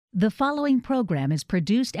The following program is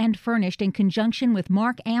produced and furnished in conjunction with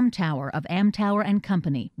Mark Amtower of Amtower and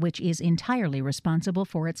Company, which is entirely responsible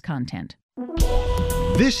for its content.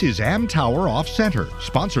 This is Amtower Off Center,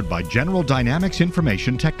 sponsored by General Dynamics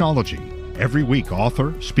Information Technology. Every week,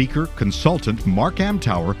 author, speaker, consultant Mark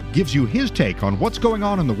Amtower gives you his take on what's going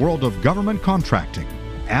on in the world of government contracting.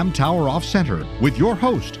 Amtower Off Center with your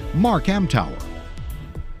host, Mark Amtower.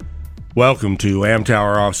 Welcome to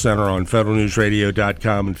Amtower Off Center on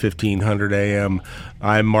federalnewsradio.com and 1500 AM.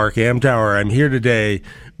 I'm Mark Amtower. I'm here today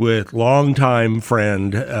with longtime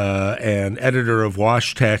friend and editor of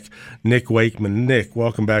WashTech, Nick Wakeman. Nick,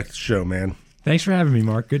 welcome back to the show, man. Thanks for having me,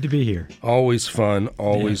 Mark. Good to be here. Always fun,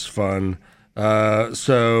 always fun.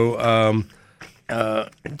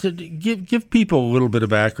 To give people a little bit of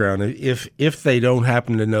background, if they don't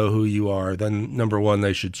happen to know who you are, then number one,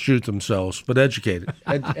 they should shoot themselves, but educate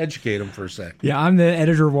them for a sec. Yeah, I'm the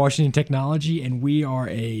editor of Washington Technology, and we are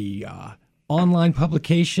a online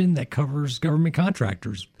publication that covers government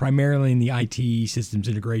contractors, primarily in the IT systems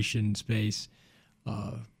integration space.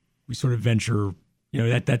 We sort of venture,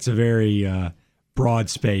 that's a very broad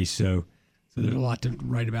space, so there's a lot to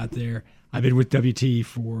write about there. I've been with WT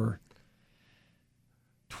for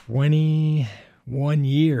 21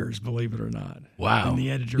 years, believe it or not. Wow. I'm the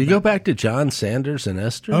editor. You go back to John Sanders and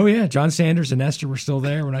Esther? Oh, yeah. John Sanders and Esther were still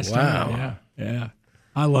there when I started. Wow. Yeah.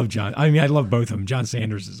 I love John. I love both of them. John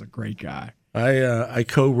Sanders is a great guy. I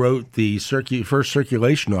co-wrote the first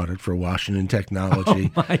circulation audit for Washington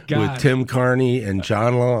Technology with Tim Carney and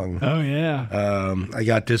John Long. Oh, yeah. I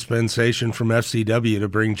got dispensation from FCW to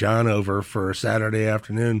bring John over for a Saturday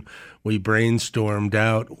afternoon. We brainstormed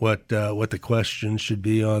out what the questions should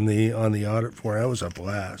be on the audit for. That was a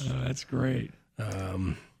blast. Oh, that's great. We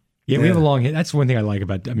have a long. That's one thing I like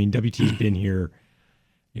about. WT's been here,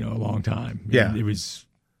 a long time. It was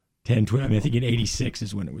 10, 20. I think in '86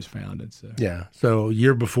 is when it was founded. So so a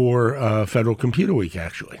year before Federal Computer Week,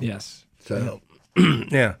 actually. Yes. So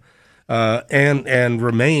and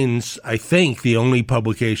remains, I think, the only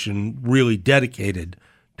publication really dedicated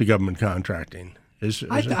to government contracting.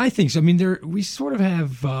 I think so. We sort of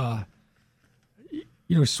have,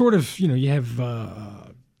 you have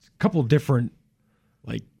a couple of different,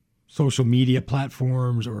 like, social media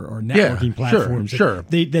platforms or networking platforms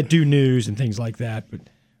that do news and things like that.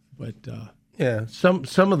 But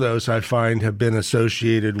some of those I find have been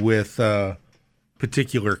associated with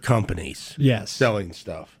particular companies. Yes, selling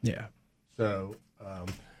stuff. Yeah. So.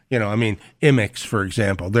 Imix, for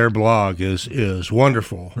example, their blog is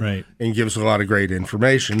wonderful, right, and gives a lot of great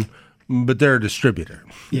information, but they're a distributor.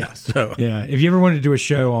 Yeah. So if you ever wanted to do a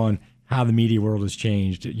show on how the media world has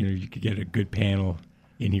changed, you could get a good panel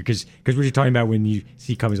in here because what you're talking about when you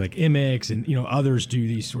see companies like Imix and others do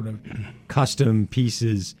these sort of custom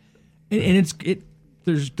pieces, and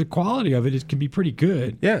there's the quality of it can be pretty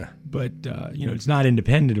good. Yeah. But it's not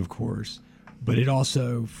independent, of course, but it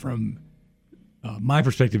also from my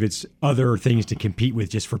perspective, it's other things to compete with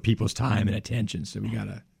just for people's time and attention. So we got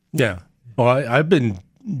to. Yeah. Well, I've been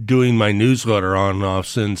doing my newsletter on and off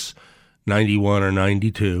since 91 or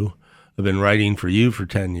 92. I've been writing for you for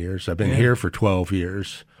 10 years. I've been here for 12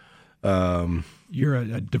 years. You're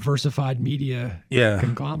a diversified media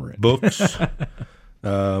conglomerate. Books.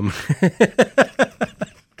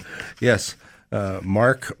 Yes.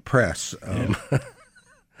 Mark Press.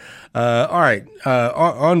 All right,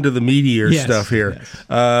 on to the meteor stuff here.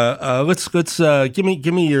 Yes. Let's give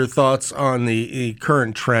me your thoughts on the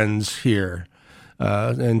current trends here,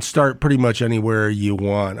 and start pretty much anywhere you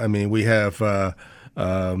want. We have GDIT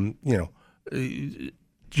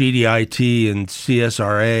and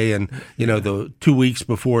CSRA, and the 2 weeks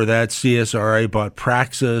before that, CSRA bought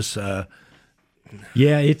Praxis.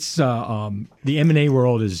 It's the M&A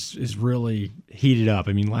world is really heated up.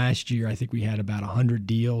 Last year I think we had about 100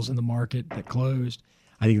 deals in the market that closed.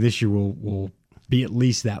 I think this year will be at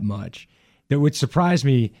least that much. That would surprise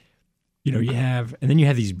me. You have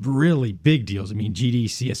these really big deals. GD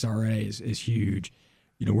CSRA is huge.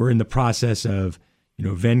 We're in the process of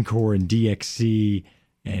Vencor and DXC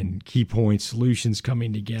and Keypoint Solutions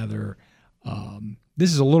coming together.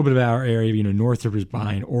 This is a little bit of our area. Northrop is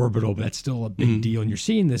buying Orbital, but that's still a big deal. And you're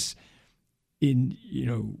seeing this in,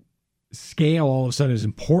 scale all of a sudden is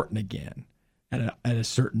important again at a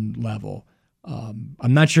certain level. I'm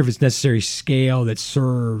not sure if it's necessary scale that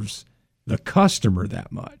serves the customer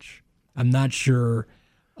that much. I'm not sure.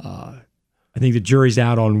 I think the jury's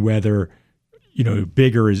out on whether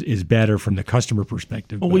bigger is better from the customer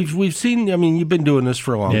perspective. Well, we've seen. You've been doing this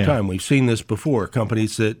for a long time. We've seen this before.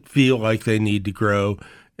 Companies that feel like they need to grow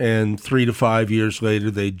and 3 to 5 years later,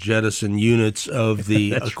 they jettison units of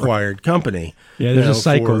the acquired company. Yeah, there's a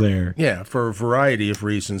cycle there. Yeah, for a variety of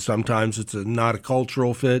reasons. Sometimes it's not a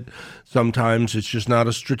cultural fit. Sometimes it's just not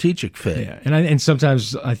a strategic fit. Yeah, and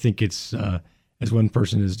sometimes I think it's, as one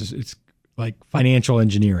person is, just, it's like financial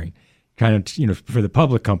engineering. Kind of, for the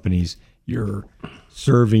public companies, you're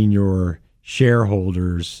serving your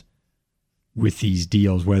shareholders with these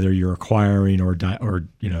deals, whether you're acquiring or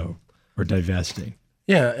divesting.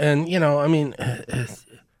 Yeah, and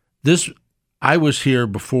I was here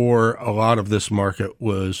before a lot of this market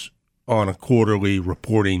was on a quarterly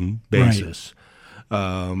reporting basis.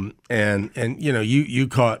 Right. And you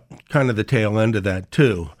caught kind of the tail end of that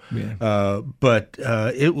too. Yeah. But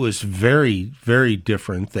it was very, very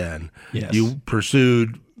different then. Yes. You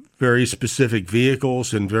pursued very specific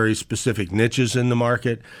vehicles and very specific niches in the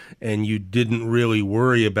market, and you didn't really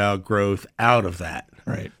worry about growth out of that.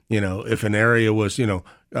 Right. If an area was,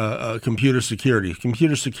 computer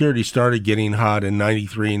security started getting hot in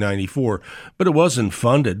 93, 94, but it wasn't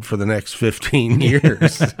funded for the next 15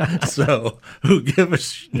 years. So who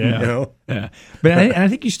gives, Yeah. But I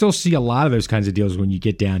think you still see a lot of those kinds of deals when you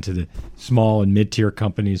get down to the small and mid-tier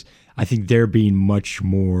companies. I think they're being much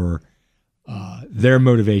more, their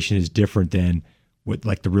motivation is different than what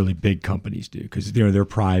like the really big companies do, because they're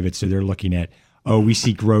private, so they're looking at, we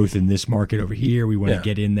see growth in this market over here. We want to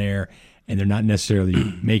get in there, and they're not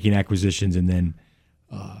necessarily making acquisitions and then,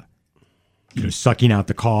 sucking out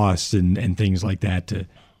the costs and things like that to,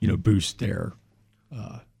 boost their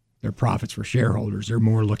profits for shareholders. They're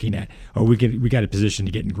more looking at, we got a position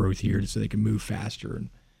to get in growth here, so they can move faster and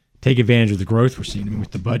take advantage of the growth we're seeing. I mean,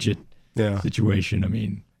 with the budget situation,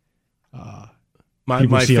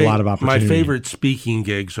 people see a lot of opportunity. My favorite speaking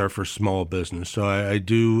gigs are for small business. So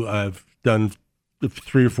I've done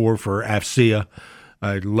 3 or 4 for AFCEA.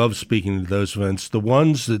 I love speaking to those events. The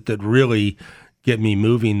ones that really get me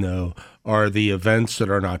moving, though, are the events that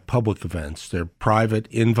are not public events. They're private,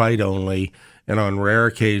 invite only, and on rare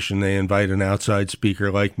occasion they invite an outside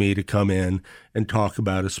speaker like me to come in and talk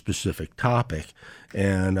about a specific topic.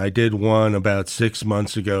 And I did one about 6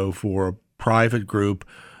 months ago for a private group.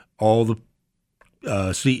 All the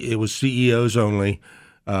it was CEOs only,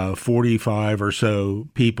 45 or so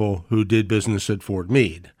people who did business at Fort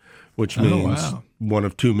Meade, which means one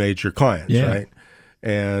of 2 major clients, right?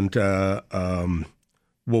 And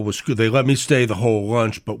what was good, they let me stay the whole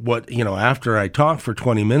lunch, but after I talk for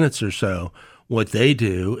 20 minutes or so, what they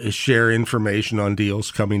do is share information on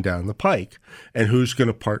deals coming down the pike and who's going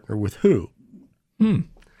to partner with who.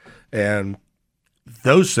 And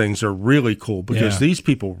those things are really cool because these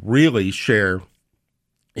people really share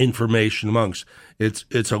information amongst.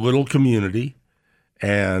 It's a little community,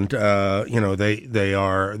 and they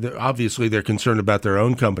are obviously they're concerned about their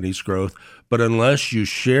own company's growth, but unless you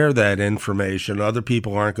share that information, other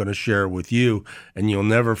people aren't going to share it with you, and you'll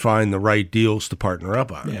never find the right deals to partner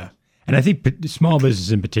up on. Yeah, and I think small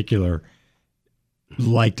businesses in particular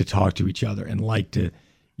like to talk to each other and like to,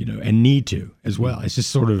 and need to as well. It's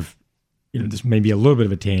just sort of, this may be a little bit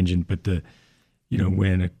of a tangent, but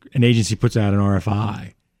when an agency puts out an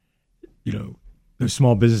RFI, those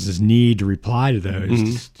small businesses need to reply to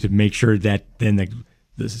those to make sure that then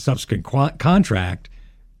the subsequent contract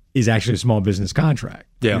is actually a small business contract.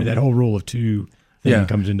 Yeah, that whole rule of 2 thing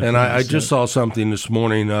comes into play. And I just saw something this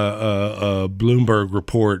morning, a Bloomberg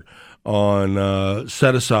report on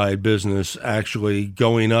set-aside business actually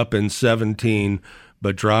going up in 2017,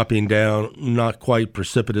 but dropping down not quite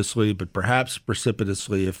precipitously, but perhaps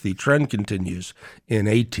precipitously if the trend continues in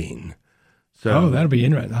 2018. So, that'll be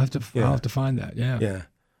interesting. I'll have to find that. Yeah. Yeah.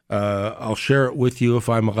 I'll share it with you if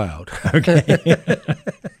I'm allowed. Okay.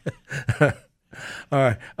 All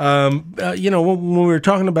right. When we were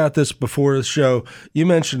talking about this before the show, you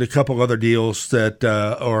mentioned a couple other deals that,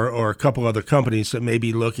 or a couple other companies that may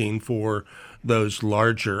be looking for those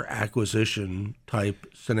larger acquisition type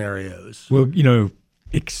scenarios. Well,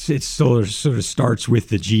 it sort of starts with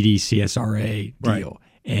the GD-CSRA deal,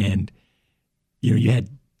 and you had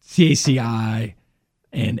CACI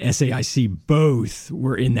and SAIC both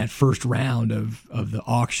were in that first round of the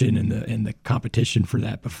auction and the competition for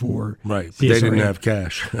that before. Right. They didn't have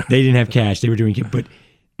cash. They didn't have cash. They were doing it. But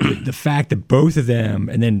the fact that both of them,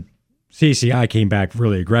 and then CACI came back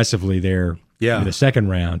really aggressively there in the second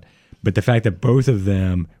round, but the fact that both of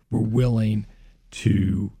them were willing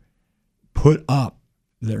to put up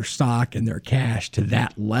their stock and their cash to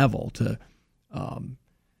that level to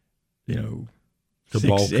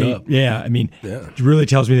bulk up. Yeah, it really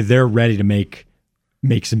tells me that they're ready to make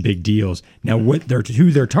some big deals. Now,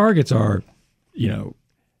 who their targets are,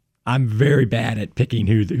 I'm very bad at picking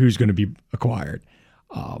who's going to be acquired.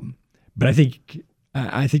 But I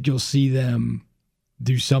think you'll see them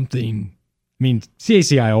do something. I mean,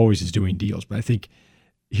 CACI always is doing deals, but I think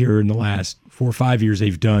here in the last 4 or 5 years,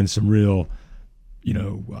 they've done some real,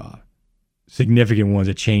 significant ones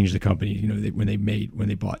that changed the company. When they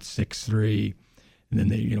bought 6.3, and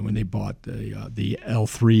then when they bought the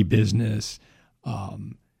L3 business.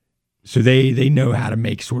 So they know how to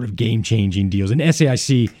make sort of game-changing deals. And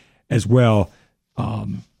SAIC as well,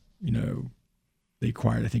 they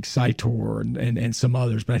acquired, I think, Cytor and some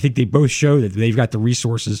others. But I think they both show that they've got the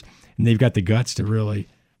resources and they've got the guts to really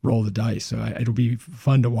roll the dice. So it'll be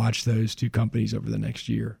fun to watch those two companies over the next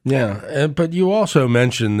year. Yeah, but you also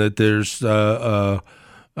mentioned that there's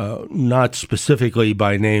not specifically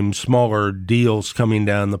by name smaller deals coming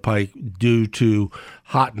down the pike due to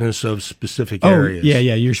hotness of specific areas.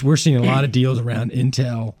 Yeah. We're seeing a lot of deals around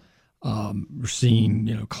Intel. We're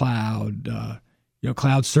seeing cloud.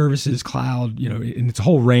 Cloud services, cloud, and it's a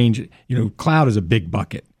whole range. Cloud is a big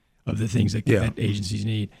bucket of the things that agencies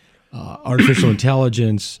need. Artificial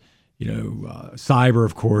intelligence, cyber,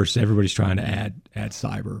 of course, everybody's trying to add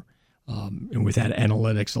cyber. And with that,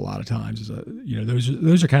 analytics a lot of times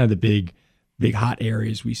those are kind of the big hot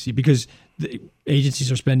areas we see because the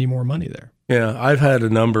agencies are spending more money there. Yeah, I've had a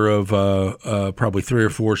number of probably 3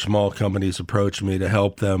 or 4 small companies approach me to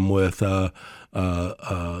help them with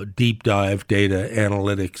deep dive data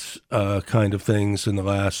analytics kind of things in the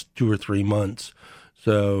last 2 or 3 months.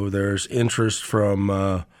 So there's interest from,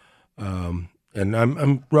 and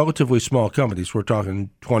I'm relatively small companies. We're talking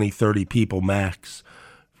 20, 30 people max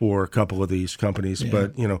for a couple of these companies,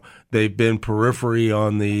 but they've been periphery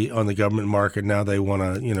on the government market. Now they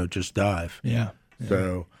want to just dive. Yeah.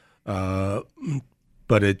 So,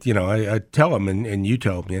 but I tell them, and you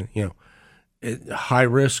tell me, high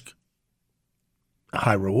risk,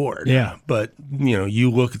 high reward. Yeah. But you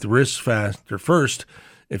look at the risk factor first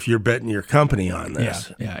if you're betting your company on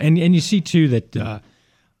this. Yeah. And you see too that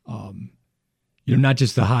not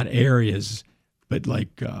just the hot areas, but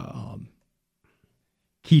like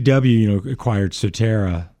KeyW, acquired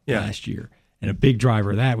Sotera last year. And a big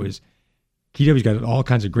driver of that was KeyW's got all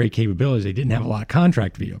kinds of great capabilities. They didn't have a lot of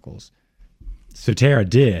contract vehicles. Sotera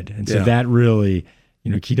did. And so that really,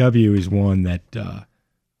 KeyW is one that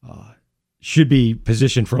should be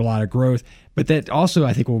positioned for a lot of growth. But that also,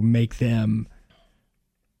 I think, will make them,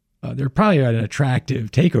 they're probably an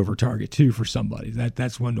attractive takeover target, too, for somebody.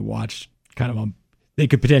 That's one to watch kind of they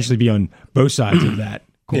could potentially be on both sides of that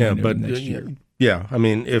coin next year. Yeah, I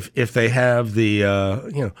mean, if they have the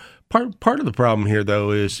part of the problem here though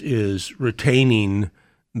is retaining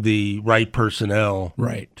the right personnel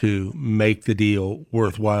to make the deal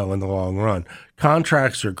worthwhile in the long run.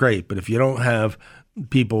 Contracts are great, but if you don't have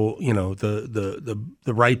people, the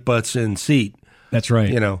right butts in seat, that's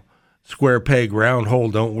right. Square peg, round hole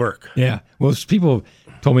don't work. Yeah, well, people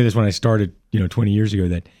told me this when I started, 20 years ago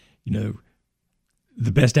that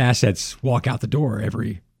the best assets walk out the door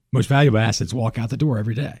most valuable assets walk out the door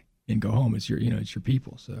every day and go home. It's your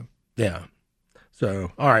people. So yeah.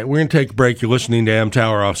 So all right, we're gonna take a break. You're listening to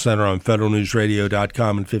Amtower Off Center on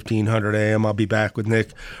FederalNewsRadio.com and 1500 AM. I'll be back with Nick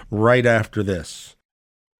right after this.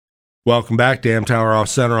 Welcome back to Amtower Off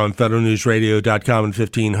Center on FederalNewsRadio.com and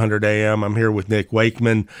 1500 AM. I'm here with Nick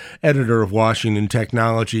Wakeman, editor of Washington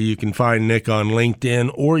Technology. You can find Nick on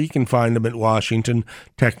LinkedIn, or you can find him at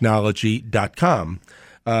WashingtonTechnology.com.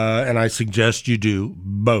 And I suggest you do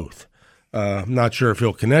both. I'm not sure if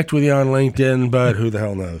he'll connect with you on LinkedIn, but who the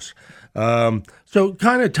hell knows? So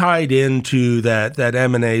kind of tied into that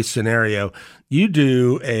M&A scenario, you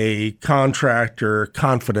do a contractor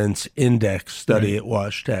confidence index study at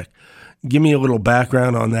Wash Tech. Give me a little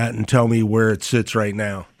background on that and tell me where it sits right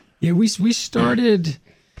now. Yeah, we started,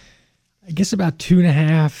 I guess, about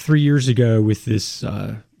 2.5, 3 years ago with this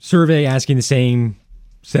survey asking the same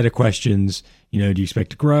set of questions. Do you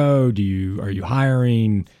expect to grow? Are you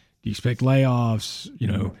hiring? Do you expect layoffs?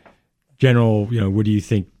 General, what do you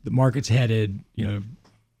think the market's headed?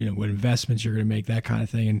 What investments you're going to make, that kind of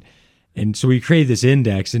thing. And so we created this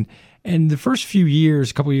index, and the first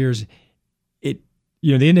couple of years,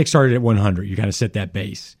 the index started at 100. You kind of set that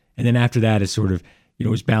base, and then after that, it's sort of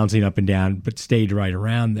was bouncing up and down, but stayed right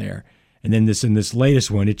around there. And then this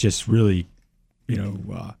latest one, it just really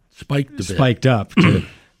spiked up to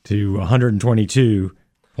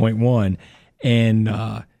 122.1, and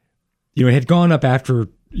it had gone up after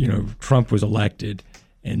Trump was elected,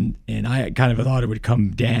 and I kind of thought it would come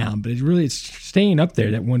down, but it's staying up there,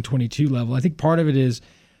 that 122 level. I think part of it is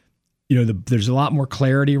there's a lot more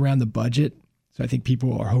clarity around the budget, so I think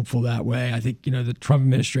people are hopeful that way. I think the Trump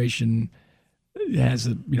administration has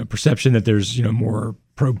a perception that there's more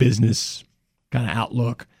pro-business kind of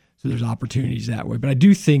outlook. So there's opportunities that way. But I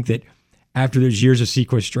do think that after those years of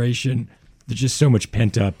sequestration, there's just so much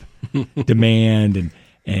pent up demand,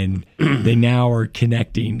 and they now are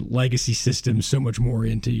connecting legacy systems so much more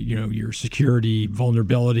into your security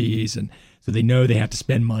vulnerabilities, and so they know they have to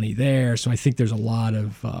spend money there. So I think there's a lot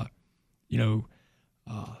of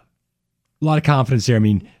confidence there. I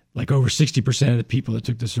mean, like over 60% of the people that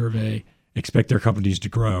took the survey expect their companies to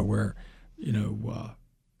grow, where a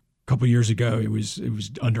couple of years ago it was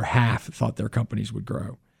under half thought their companies would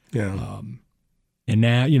grow. Yeah. And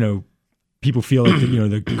now people feel like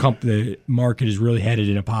the market is really headed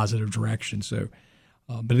in a positive direction. So,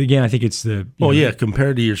 but again, I think it's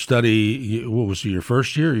compared to your study, what was it, your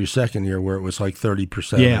first year or your second year, where it was like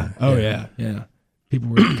 30%? Yeah. Yeah. People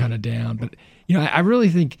were kind of down, but I really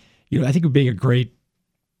think I think it would be a great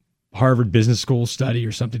Harvard Business School study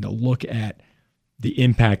or something to look at the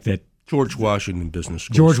impact that George Washington Business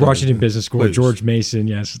School. George Washington Business School. Please. George Mason.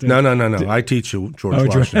 Yes. No. I teach you George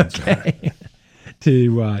Washington. Okay.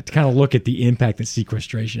 To kind of look at the impact that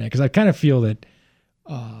sequestration had, because I kind of feel that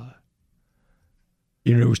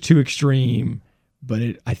it was too extreme, but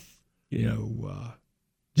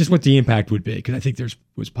just what the impact would be, because I think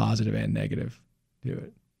was positive and negative to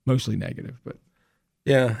it, mostly negative, but.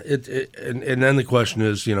 Yeah, and then the question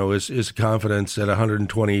is, is confidence at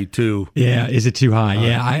 122? Yeah, is it too high?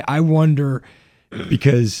 Yeah, I wonder,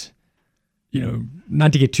 because,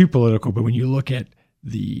 not to get too political, but when you look at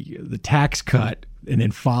the tax cut and then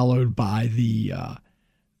followed by the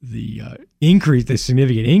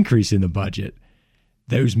significant increase in the budget,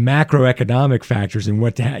 those macroeconomic factors and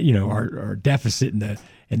what our deficit and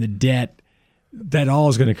the debt, that all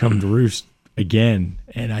is going to come to roost again,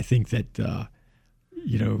 and I think that.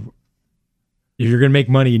 If you're going to make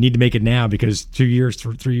money, you need to make it now, because 3 years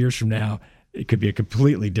from now, it could be a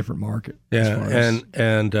completely different market. Yeah,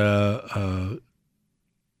 and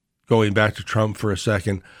going back to Trump for a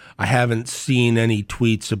second, I haven't seen any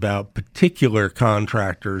tweets about particular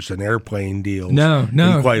contractors and airplane deals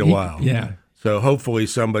in quite a while. Yeah. So hopefully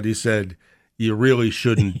somebody said, you really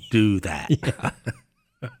shouldn't do that.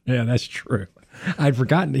 Yeah, that's true. I'd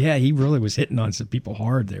forgotten. Yeah, he really was hitting on some people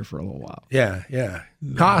hard there for a little while. Yeah.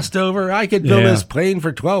 Cost over. I could build this plane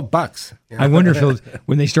for $12. I wonder if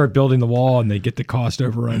when they start building the wall and they get the cost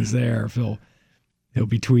overruns there, if he'll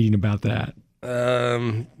be tweeting about that.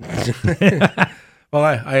 Well,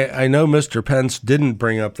 I know Mr. Pence didn't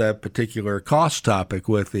bring up that particular cost topic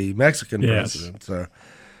with the Mexican president. So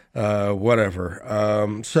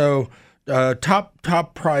whatever.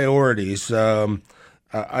 Top priorities.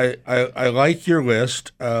 I like your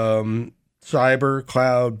list. Cyber,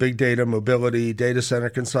 cloud, big data, mobility, data center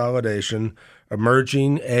consolidation,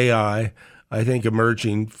 emerging AI. I think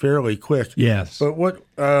emerging fairly quick. Yes. But what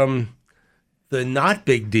the not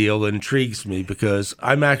big deal intrigues me, because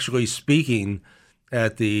I'm actually speaking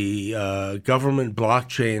at the Government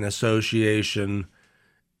Blockchain Association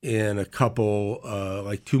in a couple,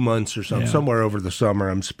 like 2 months or something, somewhere over the summer.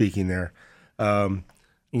 I'm speaking there.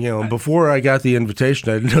 Before I got the invitation,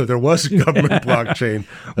 I didn't know there was a government blockchain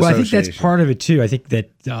association. Well, I think that's part of it too. I think that,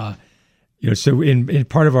 so in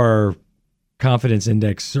part of our confidence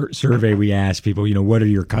index survey, we asked people, what are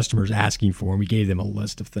your customers asking for? And we gave them a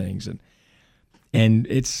list of things. And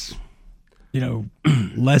it's,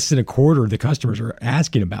 less than a quarter of the customers are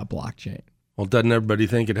asking about blockchain. Well, doesn't everybody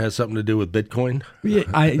think it has something to do with Bitcoin? Yeah,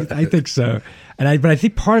 I think so. But I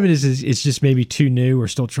think part of it is it's just maybe too new. We're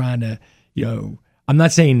still trying to, I'm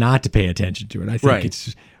not saying not to pay attention to it. I think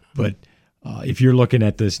but if you're looking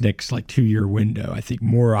at this next 2-year window, I think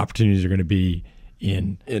more opportunities are going to be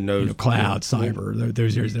in those cloud, cyber,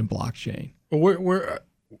 those areas than blockchain. Well,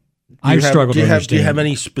 I've struggled to understand. Do you have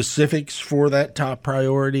any specifics for that top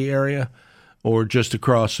priority area, or just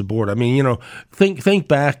across the board? I mean, think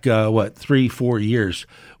back 3-4 years.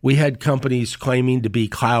 We had companies claiming to be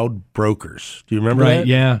cloud brokers. Do you remember that?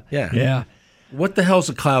 Yeah. What the hell's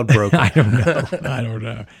a cloud broker? I don't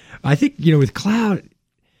know. I think, with cloud,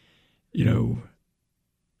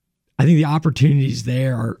 I think the opportunities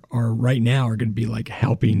there are right now are going to be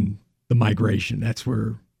helping the migration. That's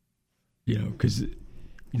where, because,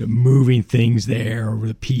 moving things there over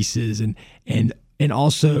the pieces and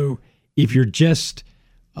also if you're just,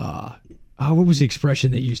 what was the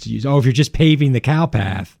expression they used to use? If you're just paving the cow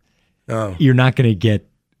path, you're not going to get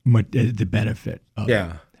the benefit of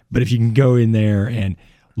it. But if you can go in there and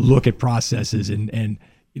look at processes and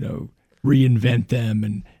reinvent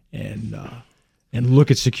them and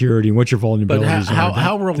look at security and what your vulnerabilities are.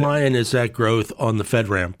 How reliant is that growth on the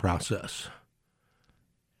FedRAMP process?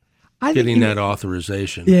 Getting that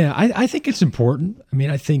authorization. Yeah, I think it's important. I mean,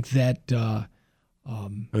 I think that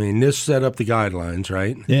I mean, NIST set up the guidelines,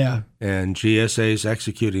 right? Yeah. And GSA is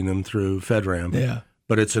executing them through FedRAMP. Yeah.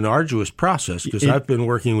 But it's an arduous process because I've been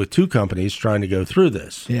working with 2 companies trying to go through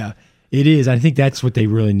this. Yeah, it is. I think that's what they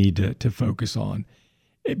really need to focus on.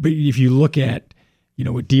 But if you look at,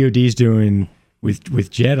 what DOD's doing with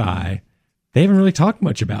JEDI, they haven't really talked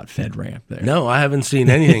much about FedRAMP there. No, I haven't seen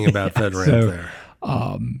anything about FedRAMP there.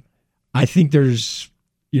 I think there's,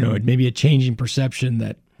 maybe a changing perception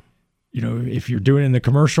that, if you're doing it in the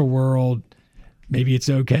commercial world, maybe it's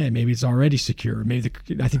okay. Maybe it's already secure.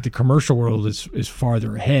 I think the commercial world is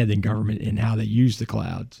farther ahead than government in how they use the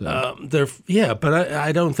cloud. So. But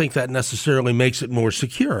I don't think that necessarily makes it more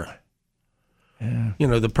secure. Yeah.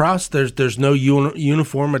 The there's no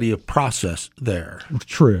uniformity of process there.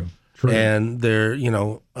 True. And there,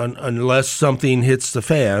 unless something hits the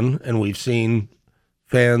fan, and we've seen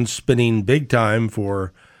fans spinning big time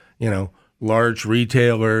for, large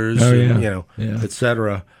retailers, et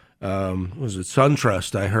cetera. Was it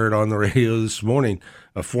SunTrust? I heard on the radio this morning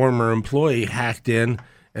a former employee hacked in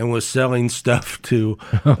and was selling stuff to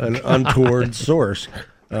an untoward source.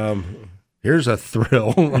 Here's a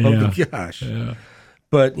thrill. Oh, gosh. Yeah.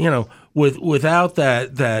 But, without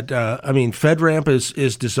that, FedRAMP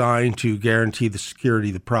is designed to guarantee the security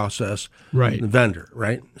of the process, right? The vendor,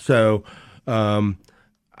 right? So,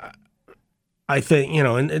 I think,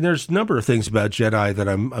 and there's a number of things about JEDI that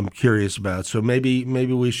I'm curious about. So maybe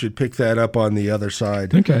we should pick that up on the other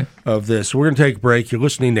side of this. We're going to take a break. You're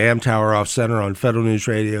listening to Amtower Off Center on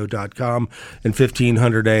federalnewsradio.com and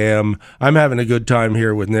 1500 AM. I'm having a good time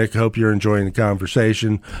here with Nick. Hope you're enjoying the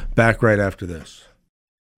conversation. Back right after this.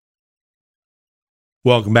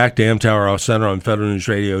 Welcome back to Amtower Off Center on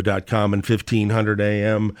federalnewsradio.com and 1500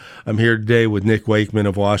 AM. I'm here today with Nick Wakeman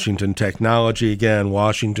of Washington Technology. Again,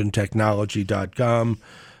 washingtontechnology.com.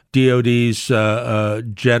 DOD's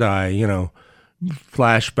JEDI,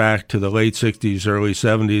 flashback to the late 60s, early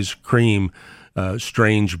 70s, cream,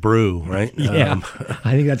 strange brew, right? Yeah,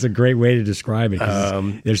 I think that's a great way to describe it.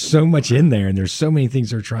 There's so much in there, and there's so many things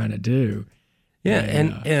they're trying to do. Yeah,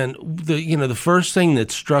 and the first thing that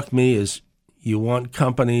struck me is, you want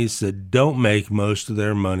companies that don't make most of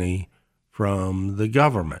their money from the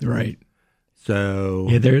government. Right. So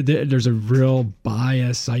yeah, there's a real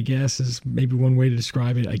bias, I guess, is maybe one way to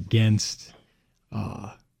describe it, against,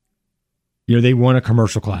 they want a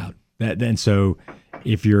commercial cloud. And so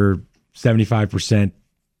if you're 75%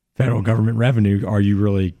 federal government revenue, are you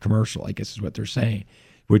really commercial, I guess is what they're saying.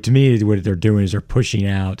 But to me, what they're doing is they're pushing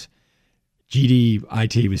out GD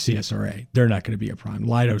IT with CSRA. They're not going to be a prime.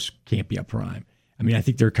 Leidos can't be a prime. I mean, I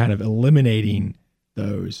think they're kind of eliminating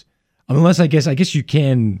those. Unless I guess you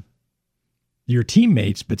can your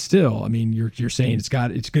teammates, but still, I mean, you're saying it's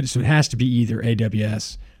good. So it has to be either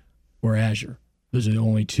AWS or Azure. Those are the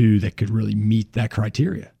only 2 that could really meet that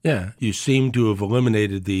criteria. Yeah, you seem to have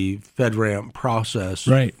eliminated the FedRAMP process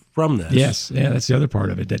from this. Yes, yeah, that's the other part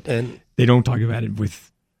of it. And they don't talk about it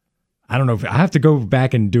with. I don't know if I have to go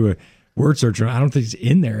back and do a word search. I don't think it's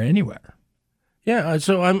in there anywhere. Yeah,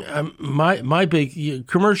 so my big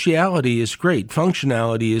commerciality is great,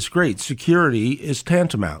 functionality is great, security is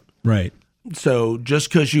tantamount. Right. So just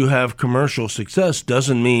because you have commercial success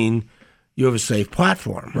doesn't mean you have a safe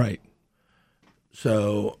platform. Right.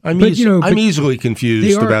 So I'm easily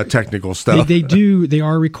confused about technical stuff. They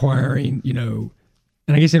are requiring, and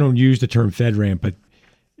I guess they don't use the term FedRAMP, but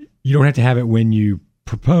you don't have to have it when you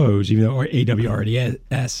propose, even though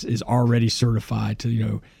AWS is already certified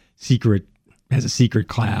to, has a secret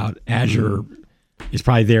cloud. Azure is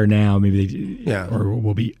probably there now. Maybe or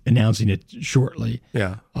will be announcing it shortly.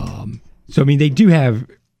 Yeah. So I mean, they do have,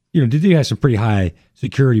 they do have some pretty high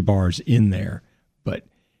security bars in there, but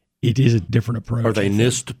it is a different approach. Are they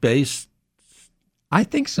NIST based? I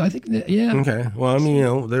think so. I think yeah. Okay. Well, I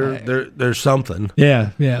mean, there's something.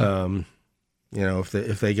 Yeah. Yeah.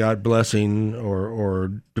 If they got blessing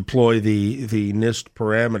or deploy the NIST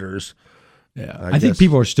parameters. Yeah, I think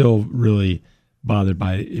people are still really bothered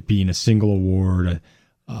by it being a single award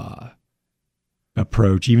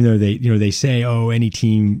approach, even though they say, any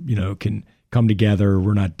team can come together.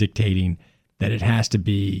 We're not dictating that it has to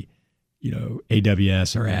be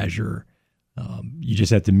AWS or Azure. You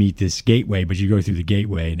just have to meet this gateway, but you go through the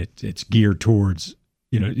gateway, and it's geared towards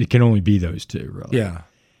it can only be those 2, really. Yeah.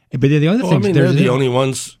 But the other things, they're the only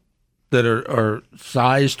ones that are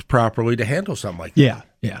sized properly to handle something like that. Yeah,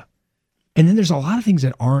 yeah. And then there's a lot of things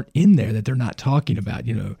that aren't in there that they're not talking about.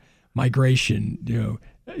 Migration.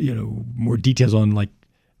 More details on like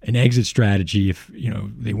an exit strategy if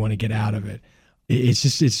they want to get out of it.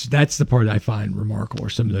 That's the part that I find remarkable. Or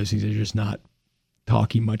some of those things they're just not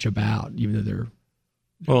talking much about, even though they're.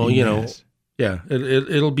 Well, Yeah,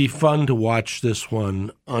 it'll be fun to watch this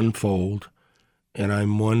one unfold, and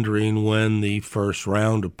I'm wondering when the first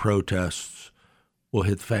round of protests will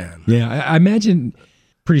hit the fan. Yeah, I imagine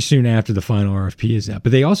pretty soon after the final RFP is out.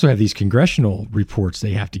 But they also have these congressional reports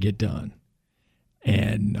they have to get done.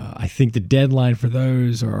 And I think the deadline for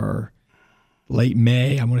those are late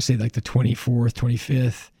May. I want to say like the 24th,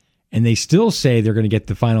 25th. And they still say they're going to get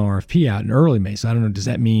the final RFP out in early May. So I don't know, does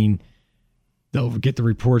that mean they'll get the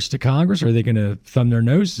reports to Congress, or are they going to thumb their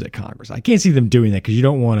noses at Congress? I can't see them doing that because you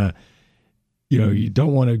don't want to, you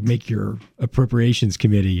don't want to make your appropriations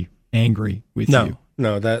committee angry with you.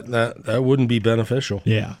 No, that wouldn't be beneficial.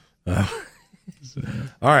 Yeah. All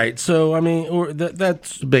right. So, I mean,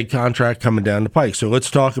 that's a big contract coming down the pike. So let's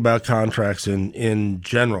talk about contracts in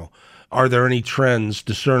general. Are there any trends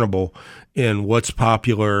discernible in what's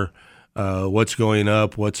popular, what's going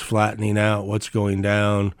up, what's flattening out, what's going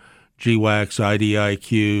down? GWACs,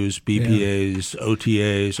 IDIQs, BPAs,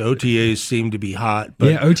 OTAs. OTAs seem to be hot.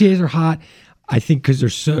 But OTAs are hot, I think, because they're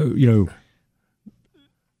so,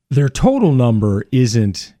 their total number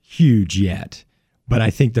isn't huge yet. But I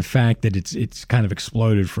think the fact that it's kind of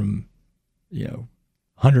exploded from,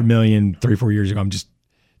 100 million 3-4 years ago,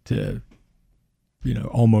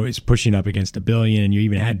 almost pushing up against $1 billion. And you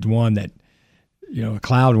even had one that, a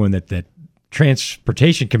cloud one that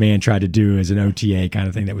Transportation Command tried to do as an OTA kind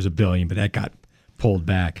of thing that was $1 billion, but that got pulled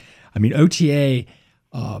back. I mean, OTA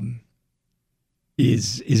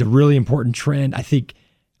is a really important trend. I think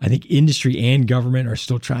industry and government are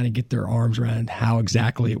still trying to get their arms around how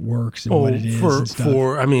exactly it works and what it is. OTAs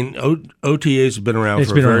have been around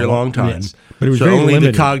for a very long time. Yes, but it was so very only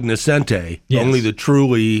limited. The cognoscente, only the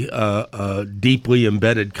truly deeply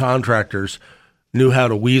embedded contractors knew how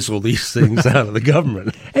to weasel these things out of the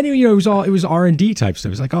government. And it was R&D type stuff. It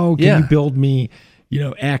was like, can you build me,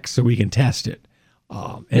 X so we can test it?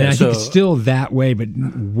 I think it's still that way, but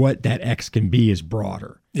what that X can be is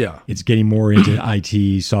broader. Yeah. It's getting more into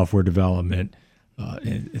IT, software development,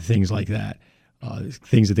 and things like that.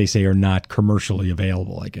 Things that they say are not commercially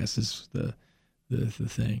available, I guess, is the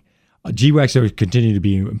thing. GWACs are continue to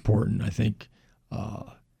be important, I think.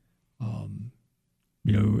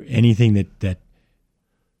 Anything that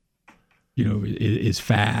is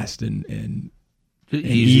fast and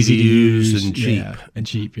easy to use and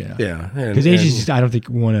cheap. Yeah. Because agencies, I don't think,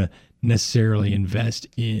 want to necessarily invest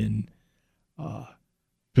in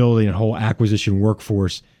building a whole acquisition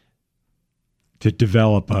workforce to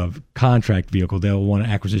develop a contract vehicle. They'll want an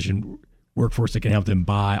acquisition workforce that can help them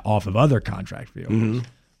buy off of other contract vehicles. Mm-hmm.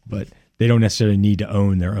 But they don't necessarily need to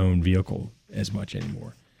own their own vehicle as much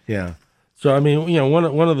anymore. Yeah. So, I mean, one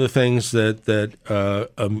of the things that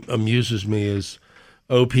amuses me is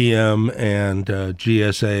OPM and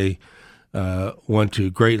GSA went to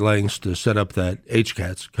great lengths to set up that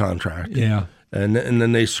HCATS contract. Yeah. And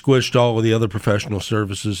then they squished all of the other professional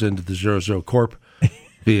services into the 00 Corp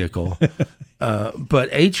vehicle. But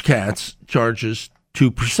HCATS charges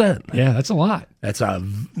 2%. Yeah, that's a lot. That's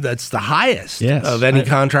the highest Yes. of any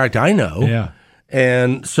contract I know. Yeah.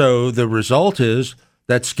 And so the result is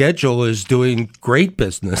that schedule is doing great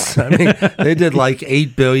business. I mean, they did like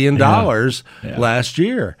 $8 billion last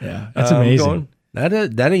year. Yeah, that's amazing.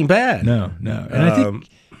 That ain't bad. No. And I think,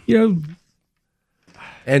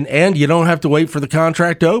 And you don't have to wait for the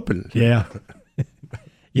contract to open. Yeah.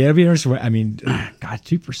 Yeah, it'll be interesting. I mean, God,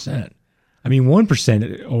 2%. I mean,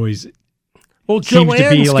 1% always seems to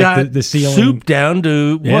be like the ceiling. Soup down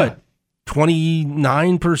to what?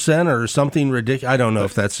 29% or something ridiculous. I don't know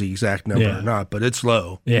if that's the exact number or not, but it's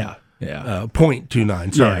low. Yeah.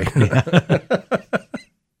 0.29, sorry.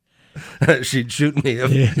 Yeah. She'd shoot me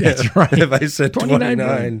that's right. If I said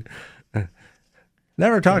 29.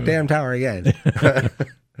 Never talk to Amtower again.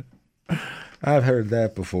 I've heard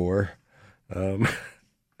that before.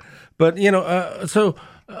 But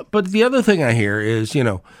the other thing I hear is,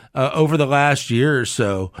 over the last year or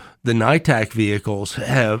so, the NITAC vehicles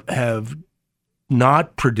have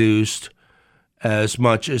not produced as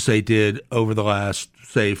much as they did over the last,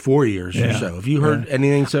 say, 4 years or so. Have you heard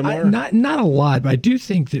anything similar? Not a lot, but I do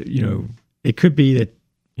think that, it could be that,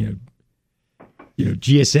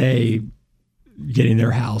 GSA getting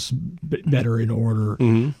their house better in order.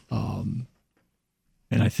 Mm-hmm.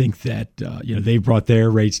 And I think that, they brought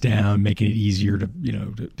their rates down, making it easier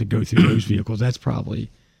to go through those vehicles. That's probably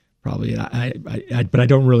it. But I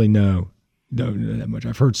don't really know that much.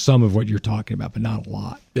 I've heard some of what you're talking about, but not a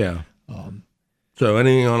lot. Yeah. So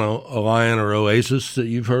anything on a Lion or Oasis that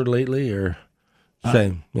you've heard lately, or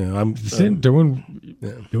same? I'm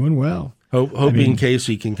doing well. Hoping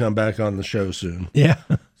Casey can come back on the show soon. Yeah.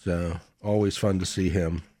 So always fun to see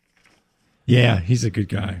him. Yeah, he's a good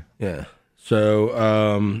guy. Yeah.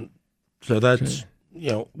 So that's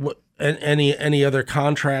what. And any other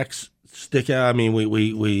contracts stick out? I mean,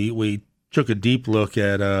 we took a deep look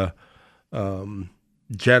at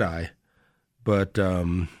Jedi, but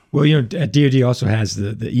DoD also has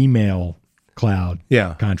the email cloud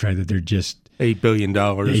contract that they're just $8 billion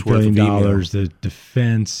 $8 billion. The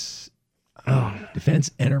Defense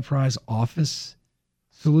Enterprise Office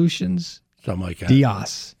Solutions, something like that.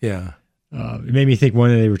 DIOS. Yeah, it made me think one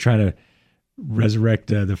day they were trying to resurrect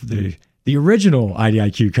the original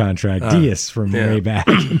IDIQ contract, DIOS, from way back.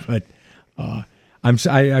 But I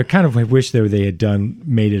kind of wish though they had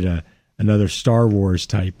made it another Star Wars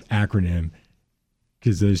type acronym,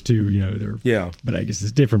 because those two, they're But I guess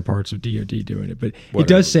there's different parts of DoD doing it. But It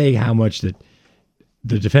does say how much that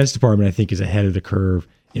the Defense Department, I think, is ahead of the curve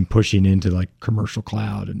in pushing into like commercial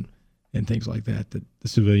cloud and things like that. That the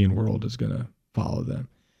civilian world is going to follow them.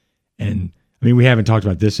 And I mean, we haven't talked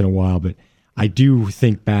about this in a while, but I do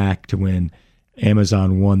think back to when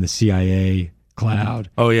Amazon won the CIA cloud.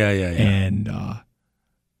 Oh yeah. And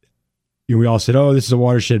we all said, "Oh, this is a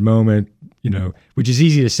watershed moment," which is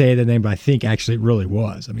easy to say that name, but I think actually it really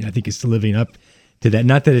was. I mean, I think it's living up to that.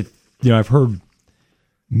 Not that I've heard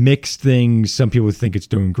mixed things. Some people think it's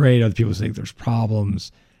doing great. Other people think there's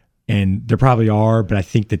problems, and there probably are. But I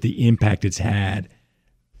think that the impact it's had,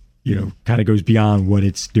 kind of goes beyond what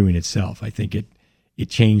it's doing itself. I think it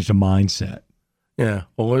changed a mindset. Yeah.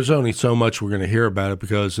 Well, there's only so much we're going to hear about it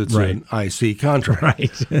because it's an IC contract.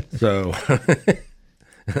 Right. So.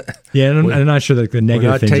 Yeah, and I'm not sure that the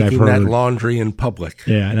negative things I've heard. We're not taking that laundry in public.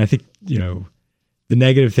 Yeah, and I think, the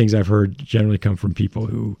negative things I've heard generally come from people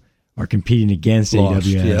who are competing against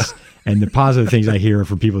AWS. And the positive things I hear are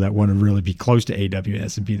from people that want to really be close to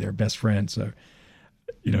AWS and be their best friend. So,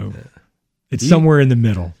 it's somewhere in the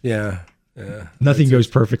middle. Yeah. Nothing goes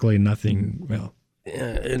perfectly and nothing, well.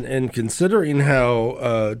 Yeah, and considering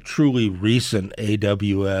how truly recent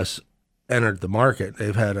AWS entered the market,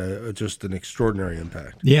 they've had just an extraordinary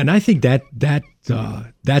impact. Yeah, and I think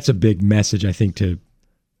that's a big message, I think, to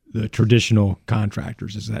the traditional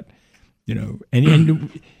contractors, is that, I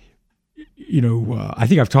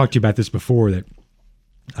think I've talked to you about this before, that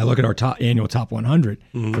I look at our annual top 100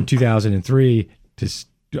 from 2003 to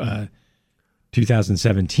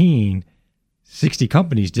 2017, 60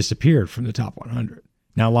 companies disappeared from the top 100.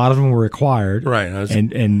 Now, a lot of them were acquired. Right.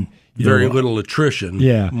 And very little attrition.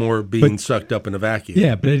 Yeah. More being sucked up in a vacuum.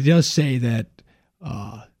 Yeah, but it does say that,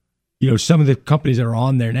 some of the companies that are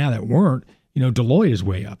on there now that weren't, Deloitte is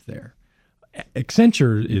way up there.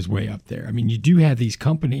 Accenture is way up there. I mean, you do have these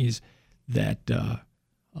companies that,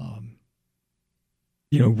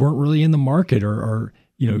 weren't really in the market or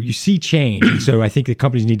you see change. And so I think the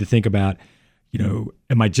companies need to think about,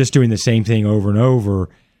 am I just doing the same thing over and over?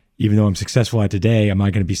 Even though I'm successful at today, am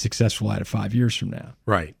I going to be successful at it 5 years from now?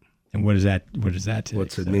 Right. And what does that take?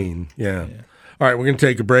 What's it mean? Yeah. All right, we're going to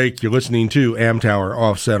take a break. You're listening to Amtower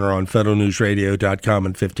Off Center on federalnewsradio.com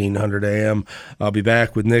and 1500 AM. I'll be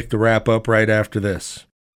back with Nick to wrap up right after this.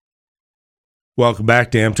 Welcome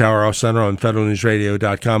back to Amtower Off Center on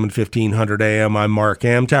federalnewsradio.com and 1500 AM. I'm Mark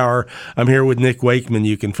Amtower. I'm here with Nick Wakeman.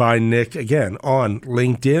 You can find Nick, again, on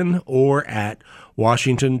LinkedIn or at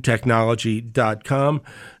WashingtonTechnology.com.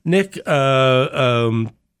 Nick,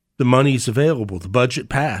 the money's available. The budget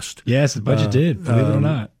passed. Yes, the budget did, believe it or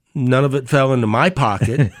not. None of it fell into my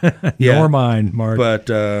pocket. Nor mine, Mark. But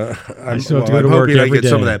I'm hoping I get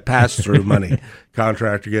some of that pass-through money.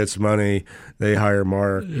 Contractor gets money. They hire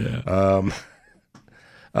Mark. Yeah.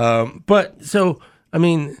 But so, I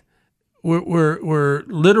mean, we're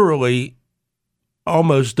literally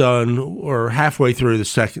almost done or halfway through the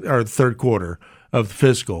second or third quarter of the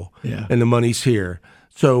fiscal, and the money's here.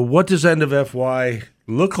 So what does end of FY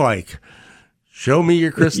look like? Show me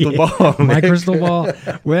your crystal ball. My crystal ball?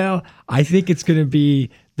 Well, I think it's going to be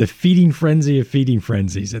the feeding frenzy of feeding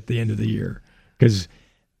frenzies at the end of the year. Because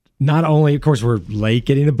not only, of course, we're late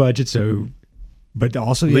getting the budget, but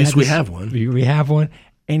also at least we have one. We have one,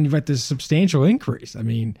 and you've got this substantial increase. I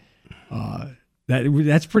mean,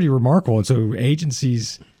 that's pretty remarkable. And so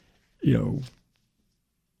agencies, it's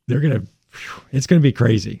going to be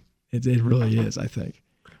crazy. It really is, I think.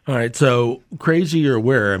 All right, so crazy or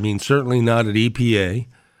where? I mean, certainly not at EPA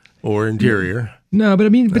or Interior. No, but I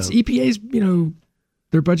mean, but EPA's,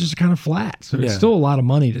 their budgets are kind of flat, so it's still a lot of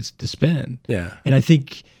money to spend. Yeah. And I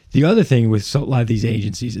think the other thing with a lot of these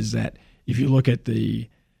agencies is that if you look at the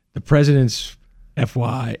president's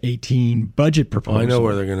FY18 budget proposal. I know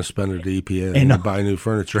where they're going to spend it at EPA And, buy new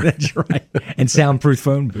furniture. That's right. And soundproof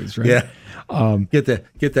phone booths, right? Yeah. Get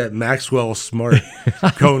that Maxwell Smart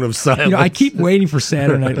cone of silence. I keep waiting for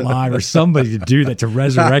Saturday Night Live or somebody to do that, to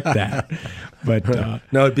resurrect that. But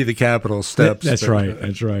no, it'd be the Capitol steps. That's right.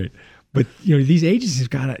 That's right. But these agencies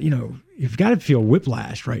got to, you've got to feel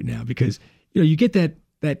whiplash right now because you get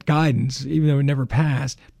that guidance, even though it never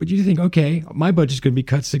passed, but you think, okay, my budget's going to be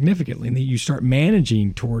cut significantly, and then you start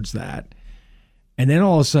managing towards that, and then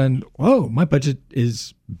all of a sudden, whoa, my budget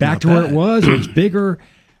is back to where it was, or it's bigger.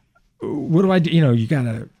 What do I do? You got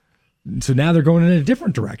to. So now they're going in a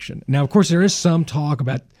different direction. Now, of course, there is some talk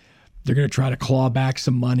about they're going to try to claw back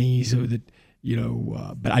some money so that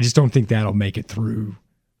but I just don't think that'll make it through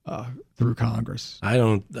Congress.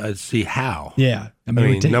 I see how. Yeah, I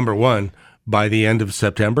mean number one, by the end of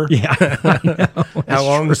September. Yeah, I know. How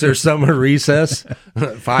long is their summer recess?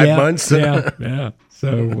 5 months. Yeah.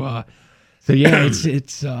 So yeah,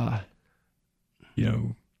 it's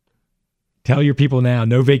tell your people now,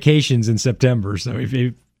 no vacations in September. So if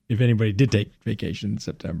anybody did take vacation in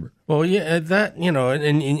September, well, yeah, that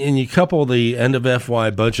and you couple the end of FY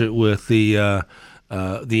budget with the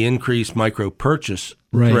increased micro purchase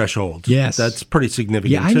thresholds. Yes, that's pretty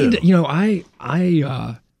significant. Yeah, I need to,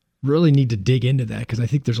 I really need to dig into that because I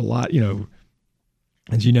think there's a lot,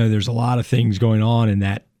 as you know, there's a lot of things going on in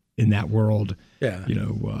that world. Yeah.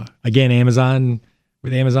 Again, Amazon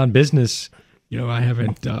Business, I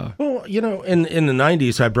haven't. Well, in the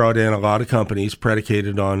 90s, I brought in a lot of companies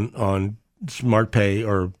predicated on Smart Pay,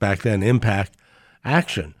 or back then Impact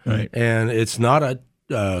Action. Right. And it's not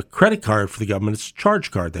a credit card for the government; it's a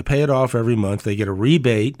charge card. They pay it off every month. They get a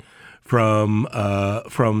rebate from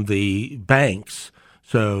the banks.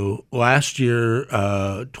 So last year,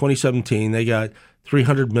 2017, they got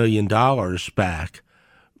 $300 million back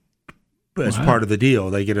as part of the deal.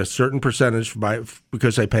 They get a certain percentage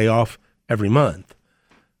because they pay off every month.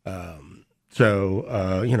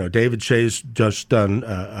 David Shea's just done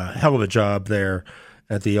a hell of a job there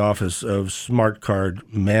at the Office of Smart Card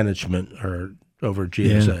Management, or over at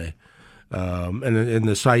GSA. Yeah. And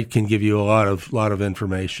the site can give you a lot of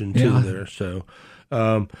information too there. So.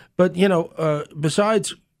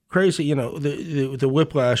 Besides crazy, the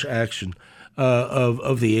whiplash action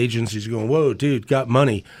of the agencies going, whoa, dude, got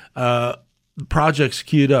money, projects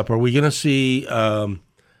queued up. Are we going to see, go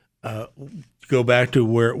back to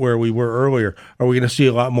where we were earlier, are we going to see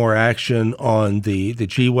a lot more action on the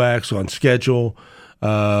GWACs, on schedule?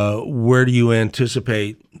 Where do you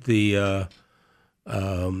anticipate the,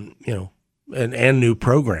 and new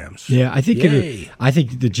programs? Yeah, I think the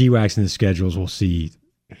GWACs and the schedules will see.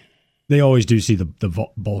 They always do see the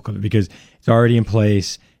bulk of it because it's already in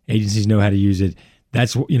place. Agencies know how to use it.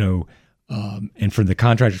 That's and from the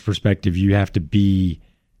contractor's perspective, you have to be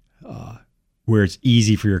where it's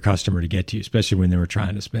easy for your customer to get to you, especially when they were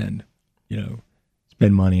trying to spend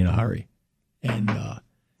money in a hurry, and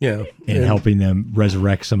helping them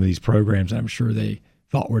resurrect some of these programs I'm sure they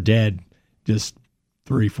thought were dead just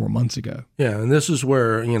 3-4 months ago. Yeah, and this is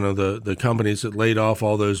where the companies that laid off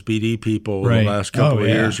all those BD people in the last couple of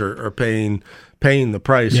years are paying the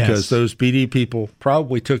price, because those BD people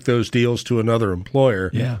probably took those deals to another employer.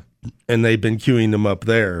 Yeah, and they've been queuing them up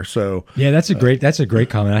there. So yeah, that's a great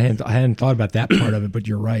comment. I hadn't thought about that part of it, but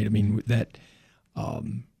you're right. I mean that a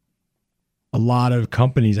lot of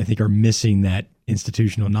companies I think are missing that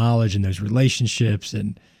institutional knowledge and those relationships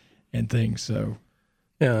and things. So.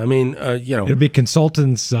 Yeah, I mean, it'll be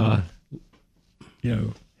consultants, help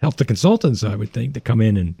the consultants, I would think, that come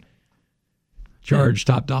in and charge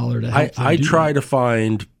top dollar to help them I try to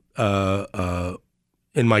find,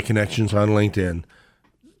 in my connections on LinkedIn,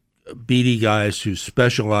 BD guys who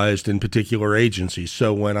specialized in particular agencies.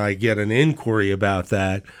 So when I get an inquiry about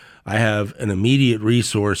that, I have an immediate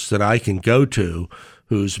resource that I can go to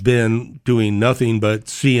who's been doing nothing but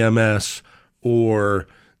CMS or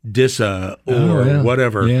DISA or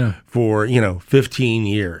whatever for 15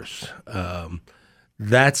 years.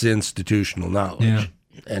 That's institutional knowledge,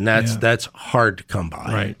 and that's hard to come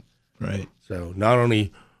by. Right. So not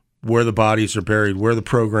only where the bodies are buried, where the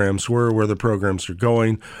programs were, where the programs are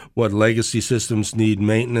going, what legacy systems need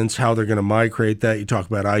maintenance, how they're going to migrate that. You talk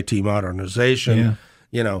about IT modernization.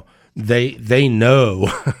 They know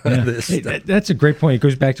this stuff. That's a great point. It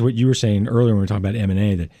goes back to what you were saying earlier when we were talking about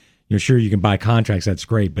M&A, that you're sure you can buy contracts, that's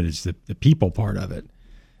great, but it's the people part of it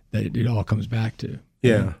that it all comes back to.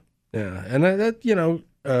 Yeah. And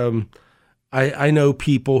I know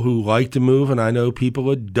people who like to move, and I know people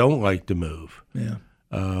who don't like to move. Yeah.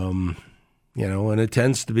 And it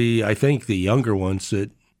tends to be, I think, the younger ones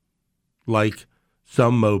that like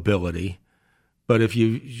some mobility, But if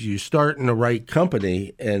you start in the right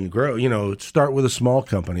company and grow, start with a small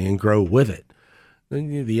company and grow with it,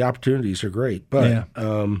 then the opportunities are great. But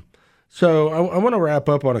so I want to wrap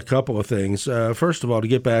up on a couple of things. First of all, to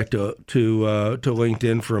get back to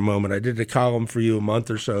LinkedIn for a moment, I did a column for you a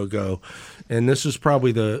month or so ago, and this is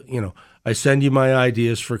probably I send you my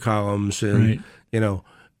ideas for columns, and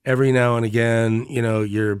every now and again,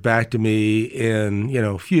 you're back to me in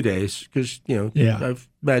a few days because I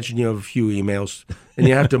imagine you have a few emails, and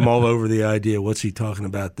you have to mull over the idea. What's he talking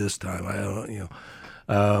about this time? I don't,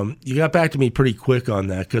 you got back to me pretty quick on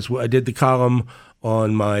that because I did the column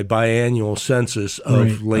on my biannual census of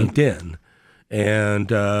LinkedIn,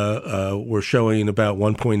 and we're showing about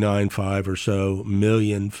 1.95 or so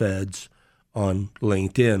million feds on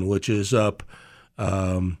LinkedIn, which is up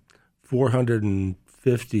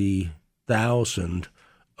 450,000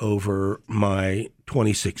 over my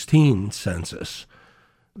 2016 census.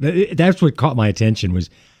 That's what caught my attention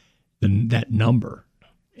was that number,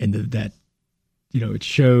 and that it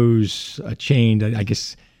shows a chain, I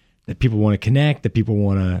guess, that people want to connect, that people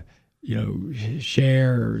want to,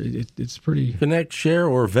 share. It's pretty connect, share,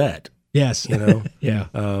 or vet. Yes. Yeah.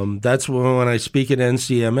 That's when I speak at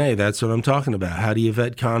NCMA. That's what I'm talking about. How do you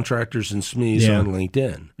vet contractors and SMEs on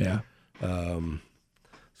LinkedIn? Yeah.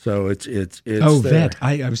 So it's oh, there. vet.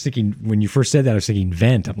 I was thinking when you first said that, I was thinking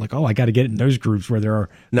vent. I'm like, I got to get it in those groups where there are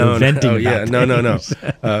venting. No.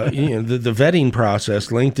 The vetting process,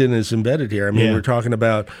 LinkedIn is embedded here. I mean, we're talking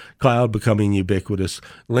about cloud becoming ubiquitous.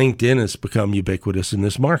 LinkedIn has become ubiquitous in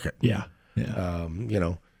this market. Yeah.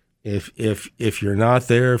 If you're not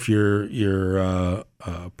there, if your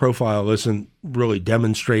profile isn't really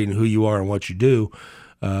demonstrating who you are and what you do,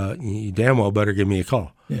 you damn well better give me a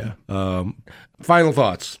call. Yeah. Final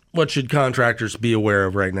thoughts. What should contractors be aware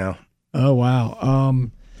of right now? Oh, wow.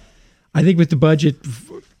 I think with the budget,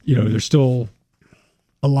 there's still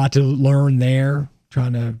a lot to learn there,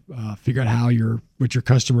 trying to figure out what your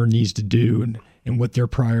customer needs to do and what their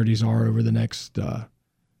priorities are over the next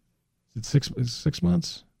 6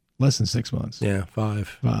 months? Less than 6 months. Yeah,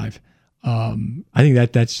 5. 5. I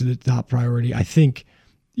think that's the top priority. I think,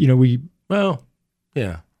 5.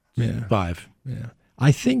 Yeah.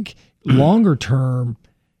 I think longer term,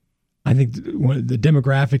 I think the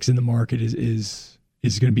demographics in the market is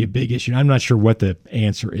going to be a big issue. I'm not sure what the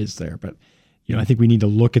answer is there, but I think we need to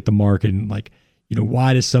look at the market and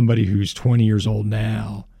why does somebody who's 20 years old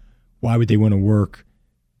now, why would they want to work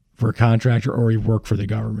for a contractor or work for the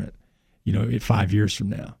government, 5 years from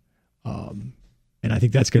now? And I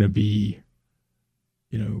think that's going to be,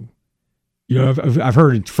 I've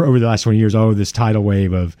heard for over the last 20 years, this tidal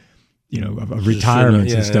wave of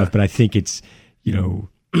retirements and stuff, but I think it's,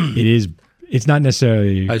 it's not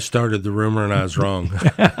necessarily. I started the rumor and I was wrong.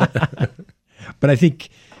 But I think,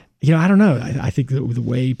 I don't know. I think the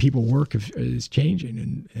way people work is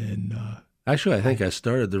changing. And actually, I think I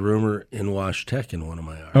started the rumor in Wash Tech in one of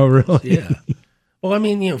my articles. Oh, really? Yeah. Well, I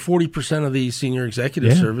mean, 40% of the senior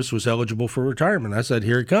executive service was eligible for retirement. I said,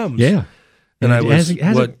 here it comes. Yeah. And I was,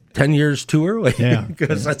 10 years too early? Yeah.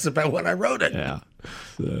 Because that's about when I wrote it. Yeah.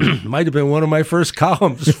 So. Might have been one of my first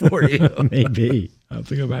columns for you. Maybe. I'll have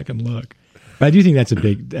to go back and look. But I do think that's a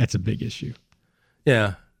big issue.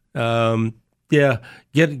 Yeah. Getting,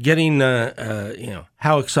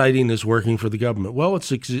 how exciting is working for the government? Well,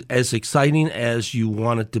 it's as exciting as you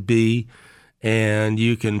want it to be. And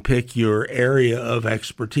you can pick your area of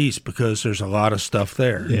expertise because there's a lot of stuff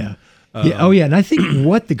there. Yeah. And I think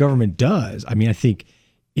what the government does, I think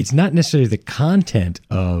it's not necessarily the content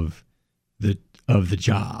of the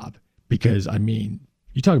job, because you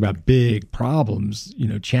talk about big problems,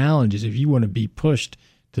 challenges. If you want to be pushed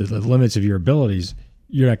to the limits of your abilities,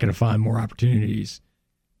 you're not going to find more opportunities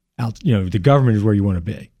out. The government is where you want to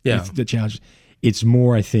be. Yeah. It's the challenge. It's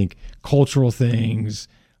more, I think, cultural things,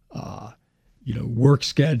 work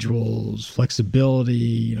schedules,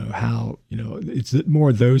 flexibility, how, it's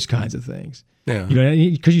more those kinds of things. Yeah.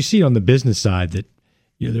 Because you see it on the business side that,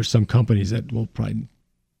 there's some companies that will probably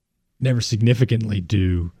never significantly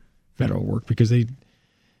do federal work because they're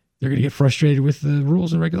going to get frustrated with the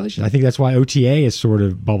rules and regulations. I think that's why OTA is sort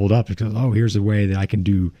of bubbled up because, here's a way that I can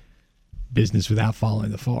do business without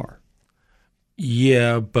following the FAR.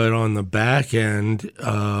 Yeah, but on the back end,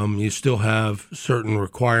 you still have certain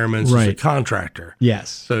requirements as a contractor.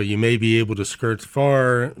 Yes. So you may be able to skirt the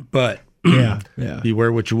FAR, but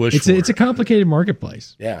beware what you wish for. It's a complicated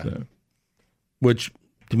marketplace. Yeah. So. Which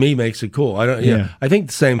to me makes it cool. I think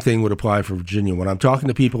the same thing would apply for Virginia. When I'm talking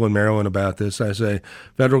to people in Maryland about this, I say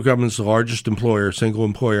federal government's the largest employer, single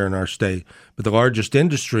employer in our state, but the largest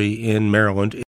industry in Maryland